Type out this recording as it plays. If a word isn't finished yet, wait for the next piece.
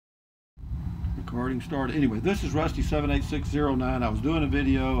Recording started. Anyway, this is Rusty 78609. I was doing a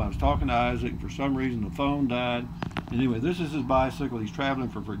video. I was talking to Isaac, and for some reason the phone died. Anyway, this is his bicycle. He's traveling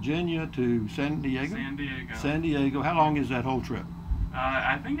from Virginia to San Diego. San Diego. San Diego. How long is that whole trip?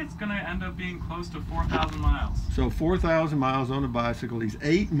 I think it's going to end up being close to 4,000 miles. So 4,000 miles on a bicycle. He's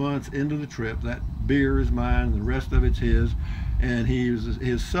 8 months into the trip. That beer is mine, and the rest of it's his. And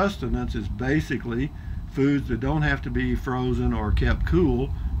his sustenance is basically foods that don't have to be frozen or kept cool.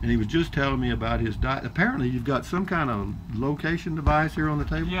 And he was just telling me about his diet. Apparently you've got some kind of location device here on the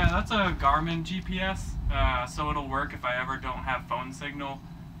table? Yeah, that's a Garmin GPS, so it'll work if I ever don't have phone signal.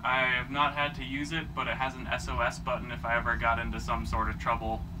 I have not had to use it, but it has an SOS button if I ever got into some sort of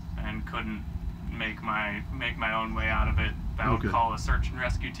trouble and couldn't make my own way out of it. That would call a search and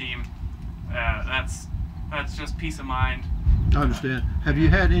rescue team. That's just peace of mind. I understand. Have you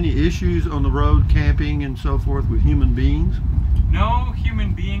had any issues on the road camping and so forth with human beings? No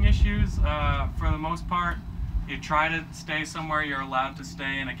human being issues for the most part. You try to stay somewhere you're allowed to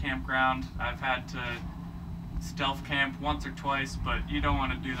stay in a campground. I've had to stealth camp once or twice, but you don't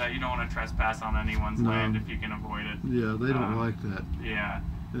want to do that. You don't want to trespass on anyone's land if you can avoid it. Yeah, they don't like that. Yeah.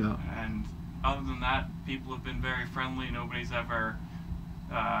 Yeah. And other than that, people have been very friendly. Nobody's ever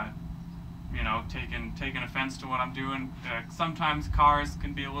you know, taking offense to what I'm doing. Sometimes cars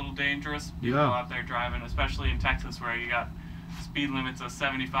can be a little dangerous. People out there driving, especially in Texas where you got speed limits of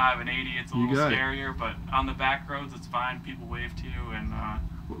 75 and 80. It's a little scarier, but on the back roads it's fine. People wave to you. And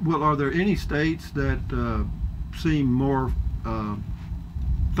well, are there any states that seem more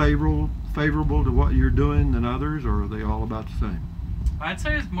favorable to what you're doing than others, or are they all about the same? I'd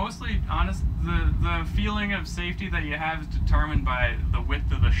say it's mostly honest. The feeling of safety that you have is determined by the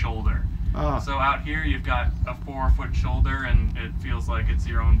width of the shoulder. So out here you've got a 4-foot shoulder and it feels like it's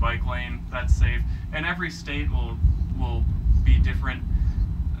your own bike lane. That's safe. And every state will be different.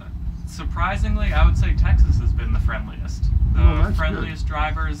 Surprisingly, I would say Texas has been the friendliest. The friendliest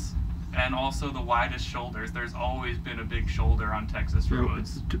drivers and also the widest shoulders. There's always been a big shoulder on Texas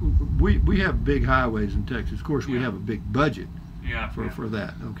roads. We have big highways in Texas. Of course, we have a big budget for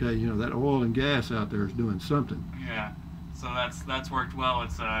that. Okay, you know, that oil and gas out there is doing something. Yeah. So that's worked well.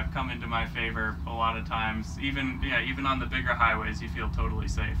 It's come into my favor a lot of times. Even on the bigger highways, you feel totally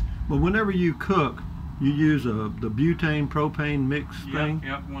safe. Well, whenever you cook, you use the butane propane mix thing.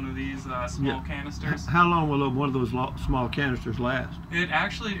 Yep, one of these small canisters. How long will one of those small canisters last?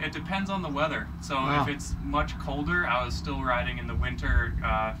 It depends on the weather. So if it's much colder, I was still riding in the winter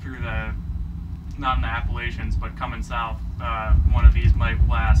through not in the Appalachians, but coming south, one of these might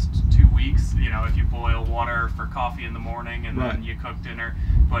last 2 weeks, you know, if you boil water for coffee in the morning and then you cook dinner.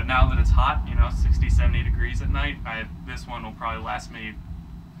 But now that it's hot, you know, 60, 70 degrees at night, this one will probably last me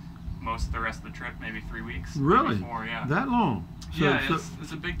most of the rest of the trip, maybe 3 weeks. Really? Maybe 4, yeah. That long? So,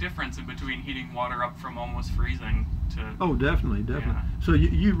 it's a big difference in between heating water up from almost freezing to... Oh, definitely. So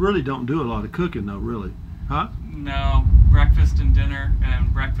you really don't do a lot of cooking though, really? Huh? No, breakfast and dinner,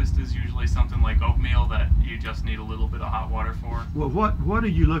 and breakfast is usually something like oatmeal that you just need a little bit of hot water for. Well, what are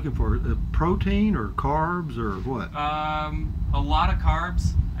you looking for? Protein or carbs or what? A lot of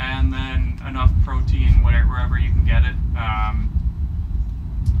carbs and then enough protein wherever you can get it.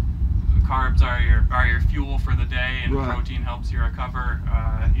 Carbs are your fuel for the day, and protein helps you recover.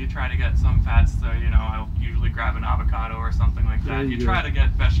 You try to get some fats, so you know, I'll usually grab an avocado or something like that. You try to get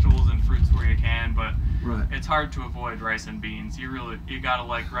vegetables and fruits where you can, but it's hard to avoid rice and beans. You gotta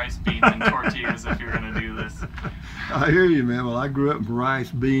like rice, beans, and tortillas if you're gonna do this. I hear you, man. Well, I grew up in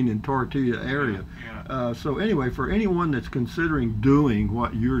rice, bean, and tortilla area. So anyway, for anyone that's considering doing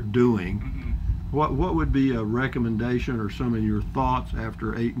what you're doing, what would be a recommendation or some of your thoughts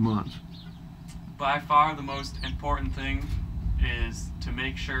after 8 months? By far the most important thing is to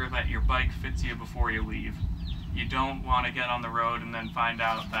make sure that your bike fits you before you leave. You don't want to get on the road and then find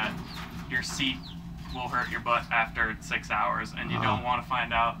out that your seat will hurt your butt after 6 hours, and you don't want to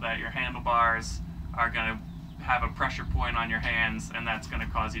find out that your handlebars are going to have a pressure point on your hands and that's going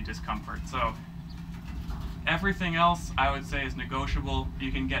to cause you discomfort. So everything else I would say is negotiable.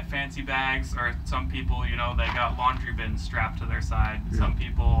 You can get fancy bags, or some people, you know, they got laundry bins strapped to their side. Some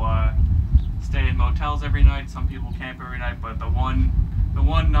people stay in motels every night, some people camp every night, but the one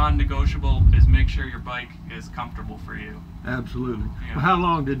non-negotiable is make sure your bike is comfortable for you. Absolutely. Well, how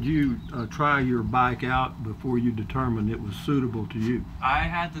long did you try your bike out before you determined it was suitable to you? I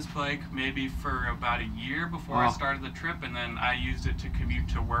had this bike maybe for about a year before I started the trip, and then I used it to commute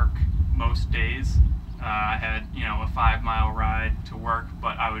to work most days. I had, you know, a 5-mile ride to work,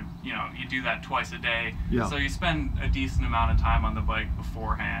 but I would, you know, you do that twice a day. So you spend a decent amount of time on the bike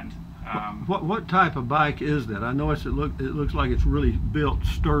beforehand. What type of bike is that? I know it looks like it's really built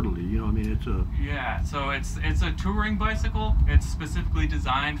sturdily. You know, I mean, it's a Yeah, so it's a touring bicycle. It's specifically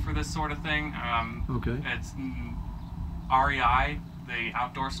designed for this sort of thing. Okay. It's REI, the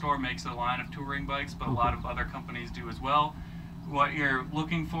outdoor store, makes a line of touring bikes, but a lot of other companies do as well. What you're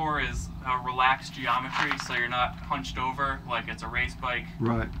looking for is a relaxed geometry, so you're not hunched over like it's a race bike.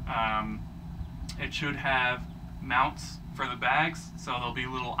 Right. It should have mounts for the bags, so there'll be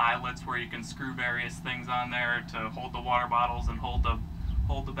little eyelets where you can screw various things on there to hold the water bottles and hold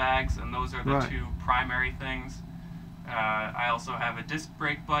the bags, and those are the Right. two primary things. I also have a disc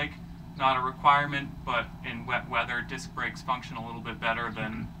brake bike, not a requirement, but in wet weather disc brakes function a little bit better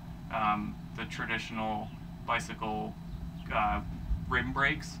than the traditional bicycle rim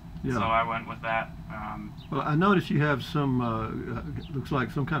brakes. Yeah. So I went with that. Well, I noticed you have some looks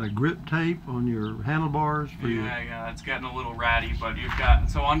like some kind of grip tape on your handlebars for your. Yeah, it's getting a little ratty, but you've got,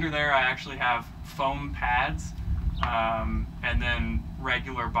 so under there I actually have foam pads, and then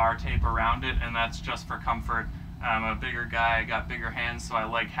regular bar tape around it, and that's just for comfort. I'm a bigger guy, I got bigger hands, so I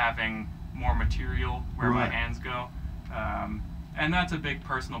like having more material where my Right. hands go. And that's a big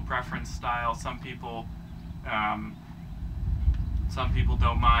personal preference style. Some people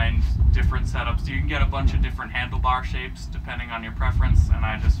don't mind different setups. You can get a bunch of different handlebar shapes depending on your preference, and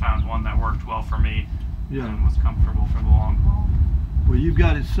I just found one that worked well for me Yeah. and was comfortable for the long haul. Well, you've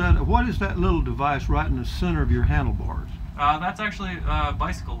got it set. What is that little device right in the center of your handlebars? That's actually a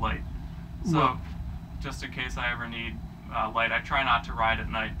bicycle light. So, Well- just in case I ever need light, I try not to ride at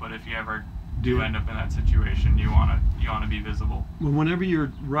night, but if you ever Do do you- end up in that situation, you wanna be visible. Well, whenever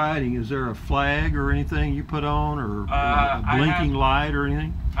you're riding, is there a flag or anything you put on, or a I blinking have- light or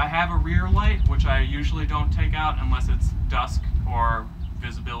anything? I have a rear light, which I usually don't take out unless it's dusk or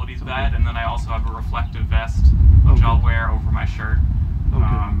visibility's bad, and then I also have a reflective vest, which Okay. I'll wear over my shirt. Okay.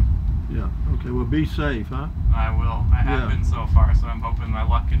 Yeah. Okay. Well, be safe, huh? I will. I have Yeah. been so far, so I'm hoping my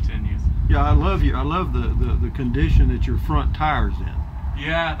luck continues. Yeah. I love you. I love the condition that your front tire's in.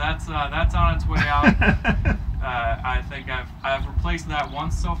 Yeah, that's on its way out. I think I've replaced that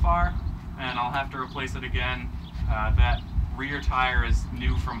once so far, and I'll have to replace it again. That rear tire is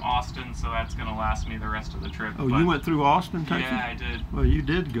new from Austin, so that's going to last me the rest of the trip. Oh, but you went through Austin, Texas? Yeah, I did. Well, you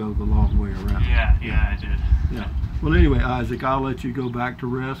did go the long way around. Yeah, I did. Yeah. Well, anyway, Isaac, I'll let you go back to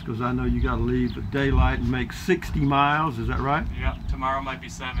rest because I know you got to leave at daylight and make 60 miles. Is that right? Yep, tomorrow might be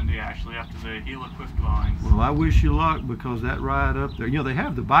 70 actually, up to the Gila Cliff Dwellings. Well, I wish you luck because that ride up there, you know, they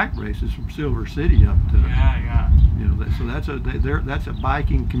have the bike races from Silver City up to, Yeah. you know, so that's a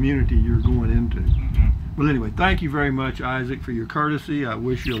biking community you're going into. Mm-hmm. Well, anyway, thank you very much, Isaac, for your courtesy. I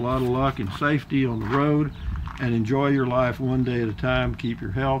wish you a lot of luck and safety on the road, and enjoy your life one day at a time. Keep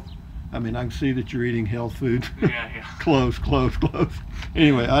your health. I mean, I can see that you're eating health food. Yeah. Close.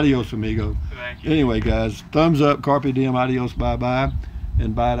 Anyway, adios, amigo. Thank you. Anyway, guys, thumbs up, carpe diem, adios, bye-bye,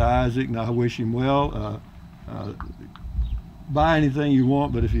 and bye to Isaac. Now, I wish him well. Buy anything you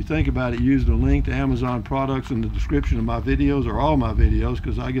want, but if you think about it, use the link to Amazon products in the description of my videos or all my videos,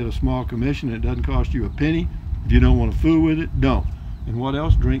 because I get a small commission and it doesn't cost you a penny. If you don't want to fool with it, don't. And what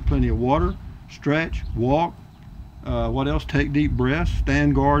else? Drink plenty of water, stretch, walk. What else? Take deep breaths,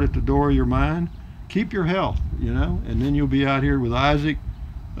 stand guard at the door of your mind. Keep your health, you know, and then you'll be out here with Isaac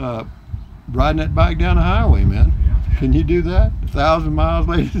riding that bike down the highway, man. Yeah. Can you do that? 1,000 miles,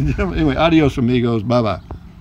 ladies and gentlemen. Anyway, adios, amigos. Bye-bye.